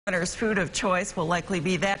Winner's food of choice will likely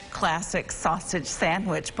be that classic sausage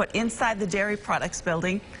sandwich, but inside the dairy products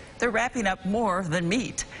building, they're wrapping up more than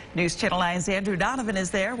meat. News Channel 9's Andrew Donovan is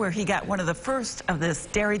there, where he got one of the first of this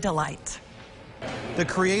dairy delight. The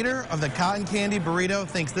creator of the cotton candy burrito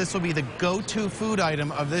thinks this will be the go-to food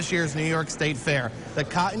item of this year's New York State Fair. The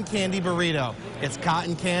cotton candy burrito. It's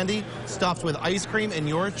cotton candy stuffed with ice cream and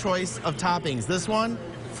your choice of toppings. This one,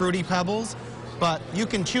 Fruity Pebbles, but you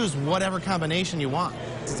can choose whatever combination you want.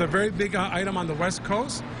 It's a very big item on the West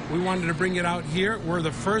Coast. We wanted to bring it out here. We're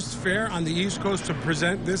the first fair on the East Coast to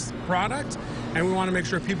present this product, and we want to make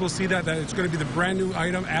sure people see that it's going to be the brand new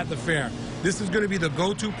item at the fair. This is going to be the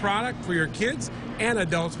go-to product for your kids and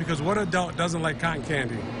adults, because what adult doesn't like cotton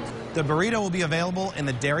candy? The burrito will be available in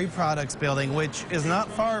the Dairy Products building, which is not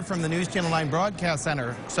far from the News Channel 9 Broadcast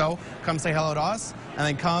Center. So come say hello to us, and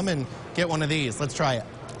then come and get one of these. Let's try it.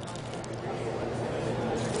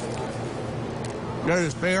 That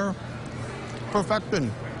is fair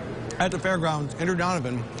perfection at the fairgrounds. Andrew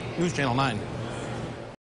Donovan, News Channel 9.